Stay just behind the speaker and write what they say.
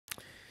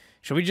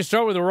Should we just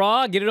start with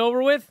Raw, get it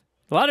over with?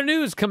 A lot of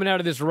news coming out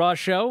of this Raw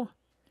show.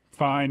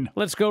 Fine.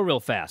 Let's go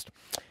real fast.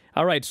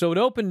 All right, so it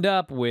opened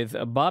up with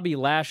Bobby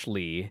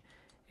Lashley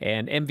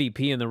and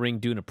MVP in the ring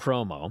doing a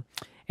promo.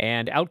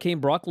 And out came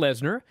Brock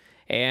Lesnar,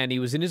 and he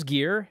was in his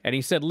gear, and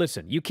he said,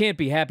 listen, you can't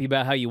be happy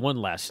about how you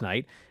won last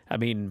night. I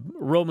mean,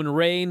 Roman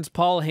Reigns,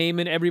 Paul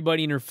Heyman,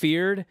 everybody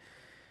interfered.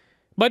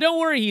 But don't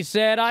worry, he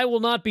said, I will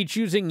not be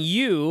choosing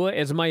you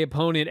as my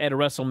opponent at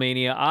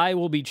WrestleMania. I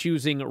will be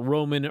choosing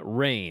Roman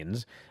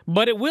Reigns.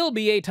 But it will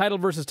be a title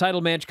versus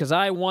title match because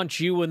I want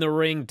you in the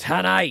ring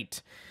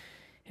tonight.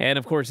 And,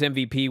 of course,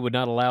 MVP would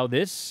not allow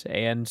this.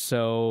 And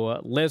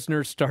so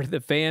Lesnar started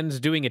the fans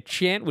doing a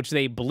chant, which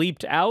they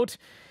bleeped out.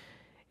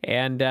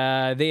 And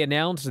they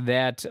announced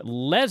that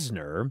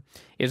Lesnar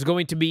is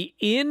going to be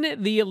in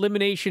the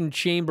Elimination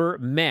Chamber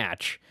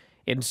match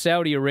in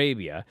Saudi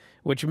Arabia,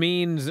 which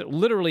means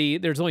literally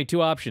there's only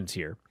two options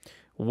here.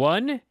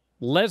 One,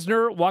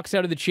 Lesnar walks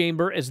out of the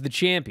chamber as the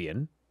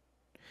champion.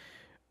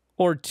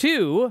 Or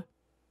two,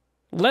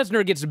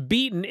 Lesnar gets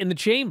beaten in the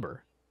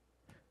chamber.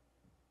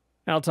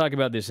 I'll talk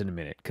about this in a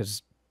minute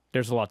because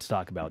there's a lot to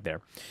talk about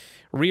there.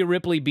 Rhea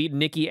Ripley beat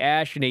Nikki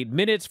Ash in 8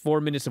 minutes,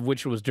 4 minutes of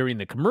which was during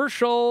the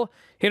commercial.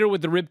 Hit her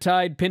with the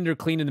riptide, pinned her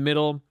clean in the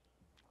middle.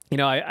 You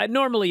know, I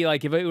normally,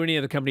 like, if it were any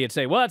other company, I'd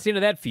say, well, that's the end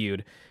of that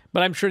feud.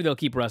 But I'm sure they'll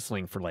keep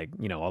wrestling for, like,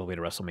 you know, all the way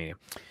to WrestleMania.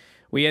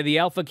 We had the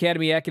Alpha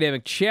Academy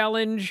Academic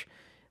Challenge.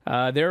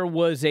 There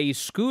was a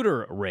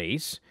scooter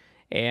race.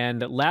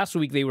 And last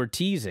week they were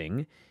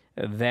teasing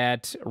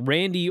that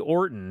Randy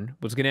Orton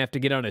was going to have to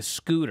get on a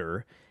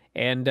scooter,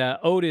 and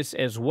Otis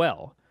as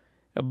well.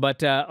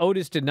 But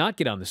Otis did not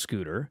get on the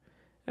scooter.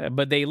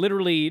 But they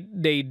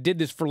did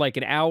this for like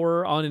an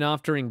hour on and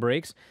off during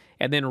breaks.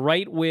 And then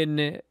right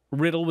when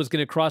Riddle was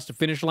going to cross the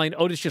finish line,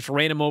 Otis just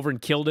ran him over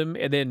and killed him.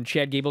 And then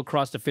Chad Gable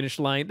crossed the finish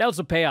line. That was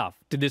a payoff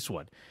to this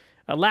one.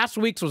 Last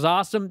week's was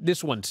awesome.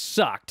 This one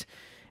sucked.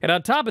 And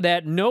on top of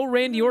that, no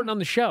Randy Orton on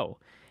the show.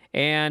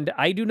 And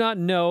I do not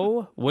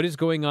know what is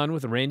going on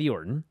with Randy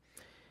Orton.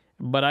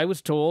 But I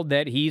was told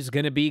that he's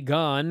going to be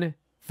gone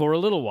for a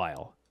little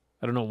while.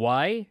 I don't know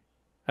why.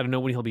 I don't know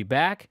when he'll be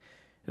back.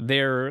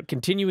 They're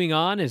continuing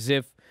on as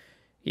if,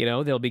 you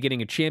know, they'll be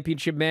getting a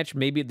championship match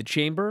maybe at the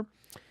Chamber.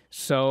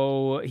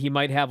 So he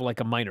might have like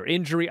a minor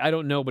injury. I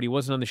don't know, but he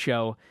wasn't on the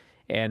show.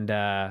 And,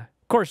 of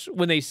course,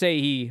 when they say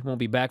he won't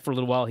be back for a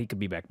little while, he could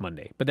be back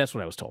Monday. But that's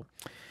what I was told.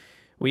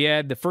 We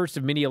had the first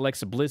of many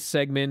Alexa Bliss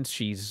segments.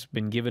 She's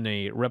been given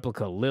a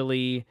replica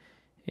Lily.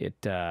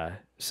 It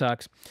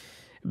sucks.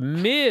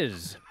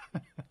 Miz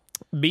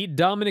beat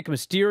Dominic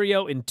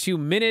Mysterio in 2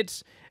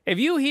 minutes. If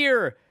you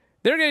hear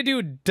they're going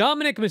to do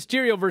Dominic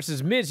Mysterio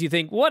versus Miz, you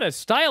think, what a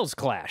styles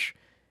clash.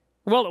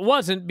 Well, it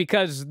wasn't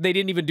because they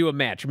didn't even do a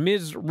match.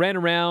 Miz ran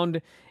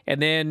around,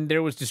 and then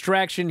there was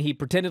distraction. He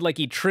pretended like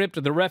he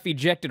tripped. The ref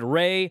ejected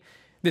Ray.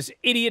 This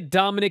idiot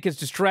Dominic is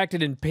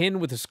distracted and pinned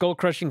with a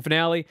skull-crushing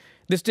finale.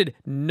 This did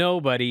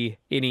nobody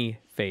any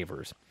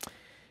favors.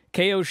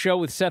 KO show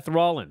with Seth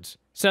Rollins.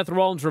 Seth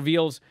Rollins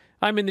reveals,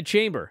 I'm in the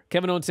chamber.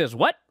 Kevin Owens says,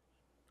 what?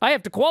 I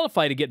have to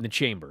qualify to get in the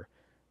chamber.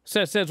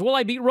 Seth says, well,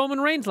 I beat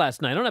Roman Reigns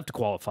last night. I don't have to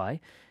qualify.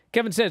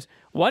 Kevin says,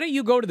 why don't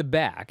you go to the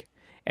back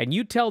and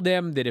you tell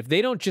them that if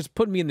they don't just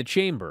put me in the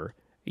chamber,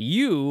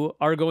 you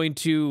are going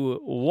to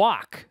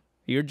walk.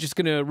 You're just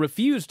going to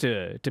refuse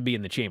to be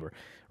in the chamber.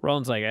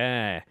 Rollins like,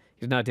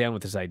 he's not down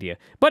with this idea.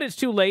 But it's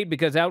too late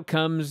because out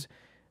comes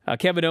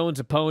Kevin Owens'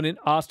 opponent,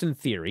 Austin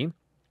Theory.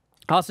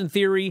 Austin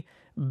Theory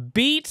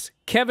beats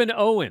Kevin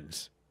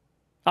Owens.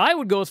 I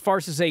would go as far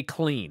as to say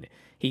clean.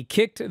 He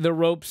kicked the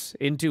ropes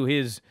into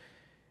his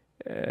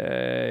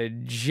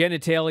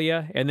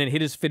genitalia and then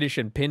hit his finish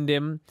and pinned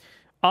him.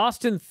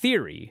 Austin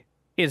Theory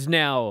is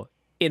now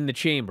in the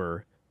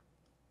chamber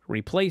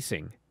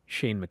replacing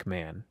Shane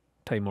McMahon.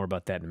 Tell you more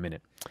about that in a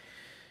minute.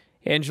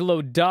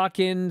 Angelo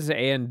Dawkins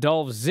and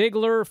Dolph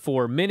Ziggler,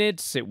 4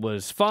 minutes. It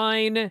was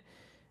fine.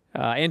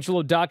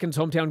 Angelo Dawkins,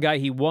 hometown guy,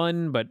 he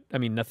won, but, I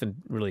mean, nothing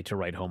really to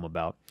write home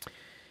about.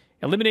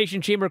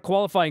 Elimination Chamber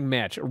qualifying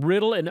match,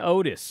 Riddle and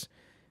Otis.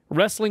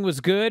 Wrestling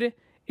was good.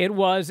 It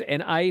was,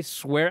 and I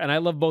swear, and I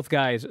love both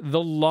guys,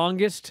 the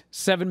longest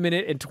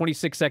 7-minute and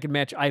 26-second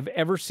match I've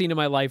ever seen in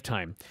my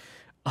lifetime.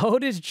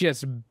 Otis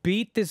just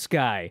beat this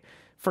guy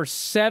for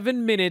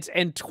 7 minutes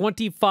and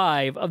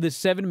 25 of the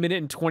 7-minute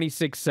and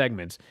 26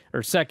 segments,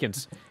 or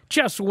seconds.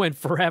 Just went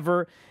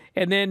forever.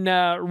 And then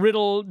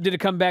Riddle did a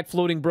comeback,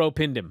 floating bro,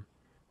 pinned him.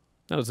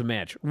 That was the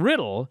match.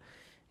 Riddle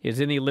is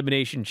in the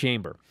Elimination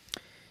Chamber.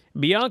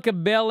 Bianca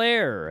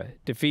Belair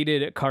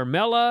defeated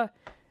Carmella.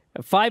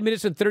 5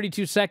 minutes and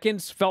 32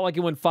 seconds. Felt like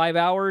it went 5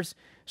 hours.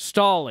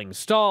 Stalling.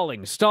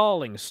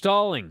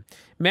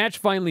 Match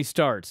finally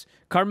starts.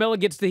 Carmella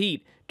gets the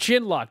heat.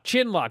 Chinlock.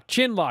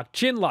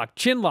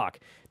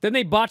 Then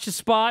they botch the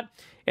spot,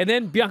 and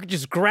then Bianca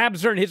just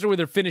grabs her and hits her with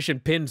her finish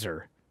and pins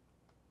her.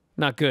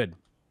 Not good.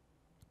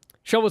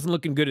 Show wasn't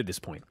looking good at this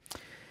point.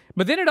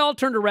 But then it all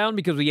turned around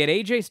because we had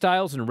AJ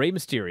Styles and Rey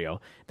Mysterio.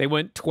 They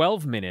went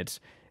 12 minutes.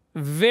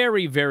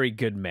 Very, very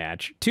good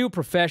match. Two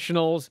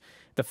professionals.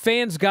 The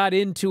fans got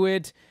into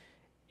it.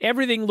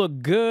 everything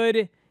looked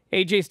good.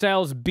 AJ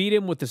Styles beat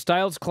him with the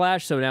Styles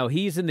Clash, so now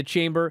he's in the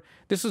chamber.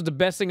 This was the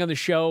best thing on the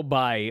show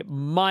by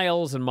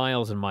miles and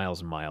miles and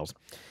miles and miles.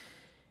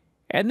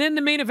 And then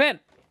the main event.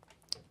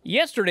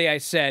 Yesterday I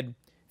said,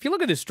 if you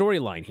look at the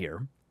storyline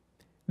here,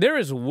 there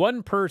is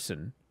one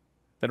person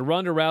that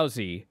Ronda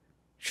Rousey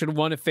should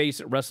want to face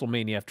at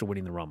WrestleMania after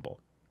winning the Rumble.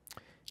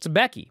 It's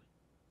Becky.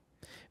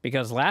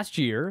 Because last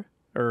year,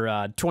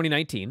 or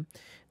 2019,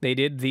 they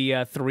did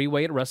the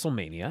three-way at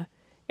WrestleMania,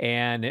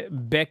 and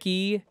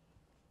Becky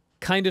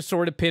kind of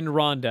sort of pinned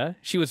Ronda.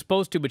 She was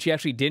supposed to, but she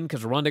actually didn't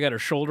because Ronda got her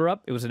shoulder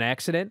up. It was an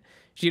accident.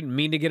 She didn't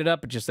mean to get it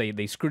up, but just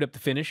they screwed up the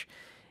finish.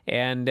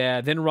 And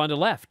then Ronda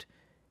left.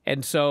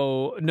 And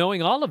so,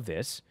 knowing all of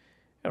this,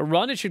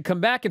 Ronda should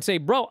come back and say,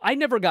 bro, I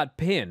never got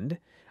pinned.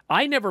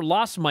 I never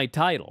lost my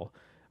title.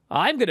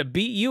 I'm going to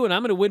beat you, and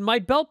I'm going to win my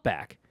belt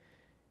back.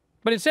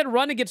 But instead,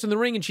 Ronda gets in the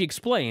ring, and she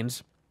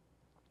explains,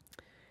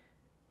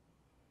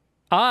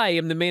 I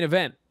am the main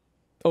event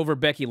over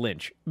Becky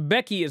Lynch.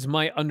 Becky is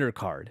my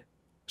undercard.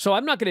 So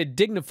I'm not going to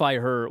dignify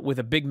her with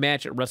a big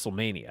match at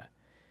WrestleMania.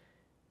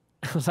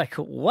 I was like,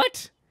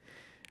 what?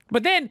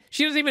 But then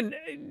she doesn't even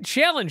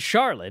challenge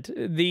Charlotte.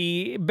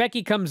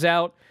 Becky comes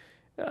out.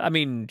 I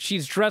mean,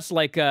 she's dressed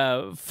like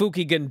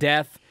Fukigan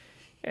Death,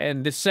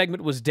 and this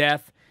segment was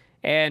Death.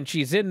 And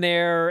she's in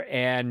there,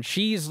 and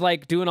she's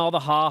like doing all the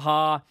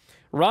ha-ha.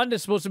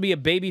 Ronda's supposed to be a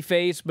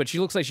babyface, but she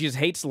looks like she just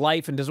hates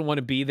life and doesn't want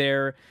to be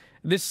there.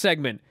 This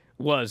segment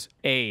was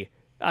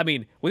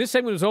when this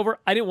segment was over,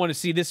 I didn't want to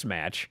see this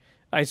match.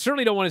 I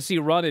certainly don't want to see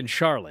Ronda and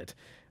Charlotte.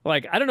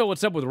 Like, I don't know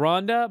what's up with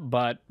Ronda,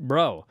 but,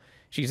 bro,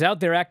 she's out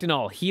there acting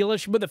all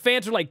heelish, but the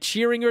fans are, like,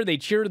 cheering her. They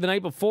cheered her the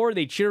night before.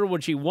 They cheered her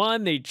when she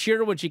won. They cheered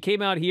her when she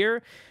came out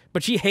here,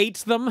 but she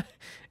hates them.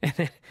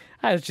 And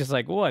I was just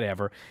like,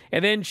 whatever.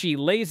 And then she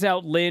lays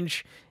out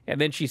Lynch, and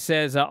then she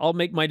says, I'll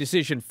make my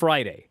decision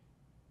Friday,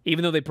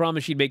 even though they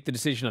promised she'd make the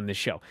decision on this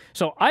show.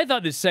 So I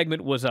thought this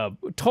segment was a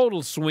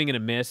total swing and a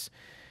miss,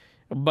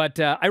 but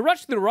I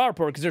rushed through the Raw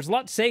report because there's a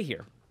lot to say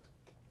here.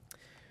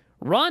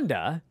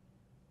 Ronda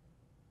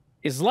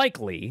is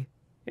likely,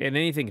 and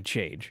anything can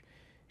change,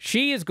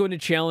 she is going to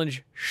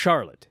challenge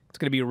Charlotte. It's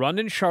going to be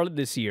Ronda and Charlotte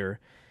this year,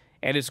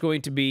 and it's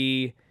going to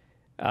be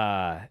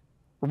Ronda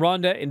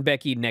and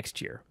Becky next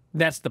year.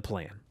 That's the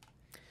plan.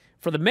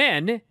 For the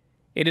men,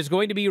 it is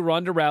going to be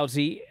Ronda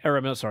Rousey,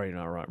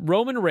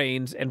 Roman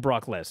Reigns and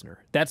Brock Lesnar.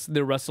 That's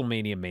the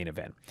WrestleMania main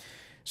event.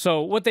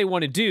 So what they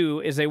want to do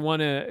is they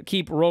want to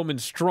keep Roman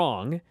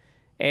strong,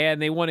 and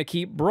they want to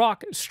keep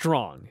Brock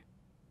strong.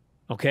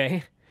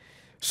 Okay?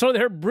 So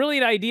their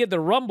brilliant idea at the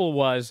Rumble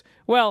was,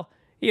 well,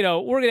 we're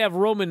going to have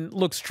Roman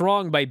look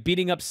strong by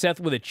beating up Seth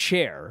with a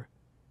chair.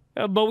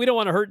 But we don't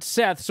want to hurt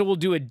Seth, so we'll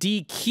do a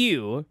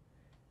DQ.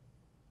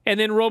 And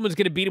then Roman's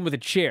going to beat him with a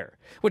chair.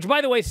 Which,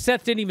 by the way,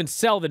 Seth didn't even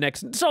sell the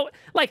next... So,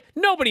 like,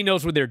 nobody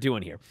knows what they're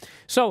doing here.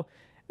 So,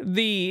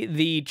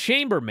 the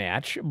chamber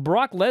match,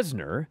 Brock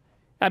Lesnar,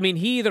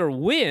 he either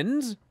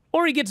wins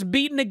or he gets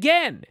beaten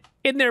again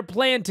in their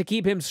plan to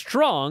keep him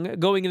strong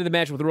going into the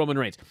match with Roman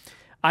Reigns.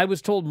 I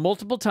was told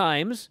multiple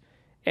times,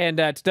 and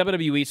it's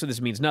WWE, so this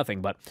means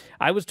nothing, but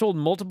I was told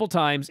multiple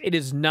times it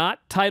is not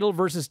title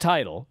versus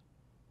title,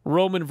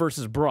 Roman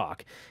versus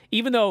Brock.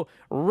 Even though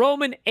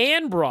Roman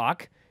and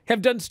Brock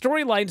have done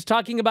storylines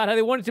talking about how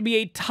they want it to be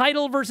a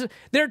title versus...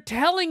 They're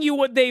telling you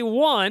what they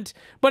want,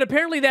 but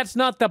apparently that's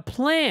not the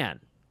plan.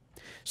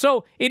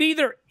 So it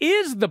either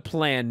is the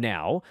plan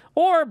now,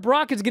 or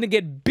Brock is going to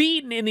get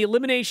beaten in the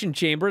Elimination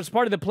Chamber as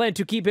part of the plan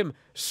to keep him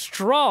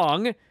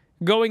strong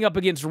going up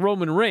against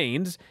Roman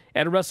Reigns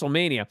at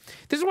WrestleMania.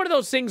 This is one of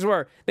those things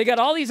where they got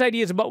all these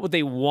ideas about what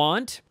they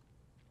want,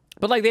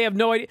 but like they have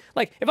no idea.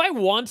 Like if I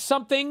want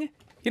something,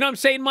 you know what I'm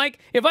saying, Mike?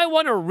 If I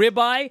want a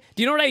ribeye,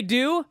 do you know what I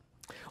do?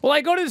 Well,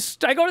 I go to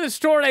the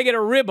store and I get a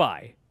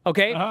ribeye.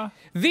 Okay?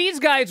 These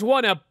guys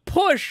want to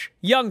push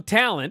young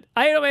talent.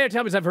 I don't know how many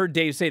times I've heard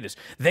Dave say this.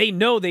 They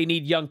know they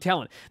need young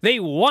talent. They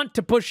want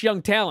to push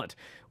young talent.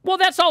 Well,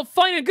 that's all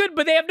fine and good,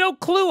 but they have no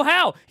clue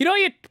how. You know,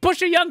 you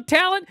push a young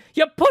talent,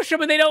 you push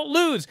them and they don't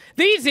lose.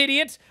 These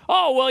idiots,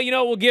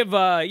 we'll give,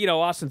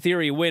 Austin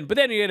Theory a win, but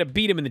then you're going to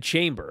beat him in the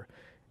chamber.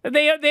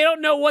 They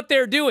don't know what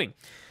they're doing.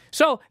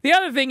 So the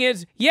other thing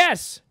is,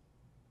 yes,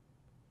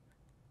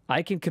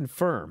 I can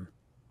confirm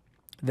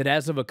that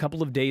as of a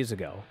couple of days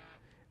ago,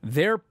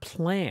 their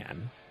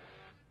plan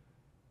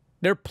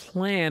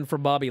for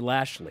Bobby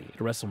Lashley at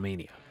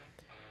WrestleMania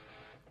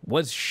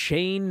was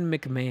Shane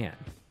McMahon,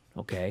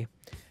 okay?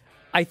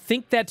 I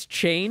think that's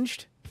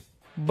changed,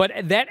 but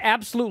that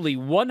absolutely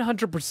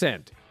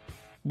 100%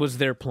 was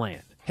their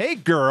plan. Hey,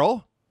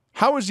 girl,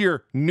 how was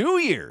your New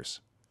Year's?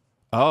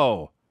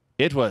 Oh,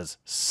 it was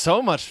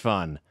so much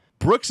fun.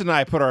 Brooks and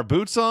I put our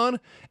boots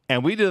on,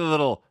 and we did a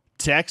little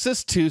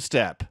Texas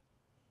two-step.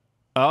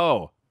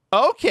 Oh,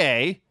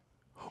 okay.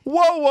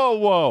 Whoa, whoa,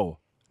 whoa.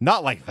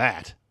 Not like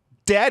that.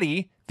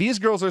 Daddy, these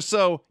girls are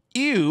so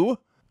ew.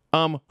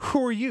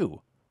 Who are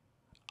you?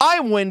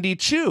 I'm Wendy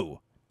Chu.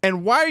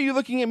 And why are you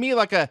looking at me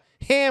like a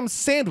ham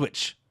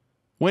sandwich?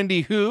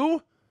 Wendy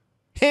who?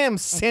 Ham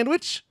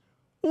sandwich?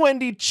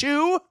 Wendy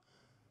Chu?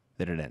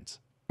 that it ends.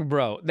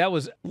 Bro, that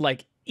was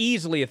like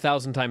easily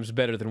 1,000 times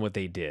better than what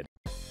they did.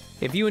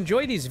 If you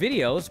enjoy these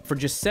videos, for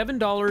just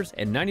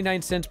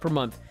 $7.99 per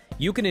month,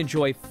 you can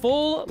enjoy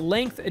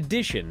full-length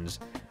editions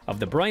of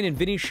The Bryan and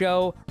Vinny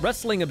Show,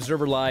 Wrestling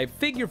Observer Live,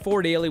 Figure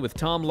 4 Daily with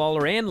Tom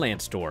Lawler and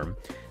Lance Storm,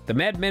 the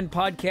Mad Men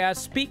Podcast,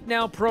 Speak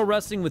Now Pro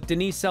Wrestling with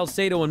Denise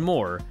Salcedo, and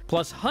more,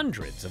 plus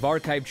hundreds of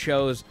archived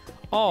shows,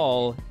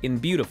 all in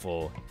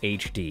beautiful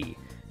HD.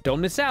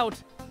 Don't miss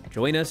out.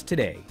 Join us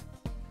today.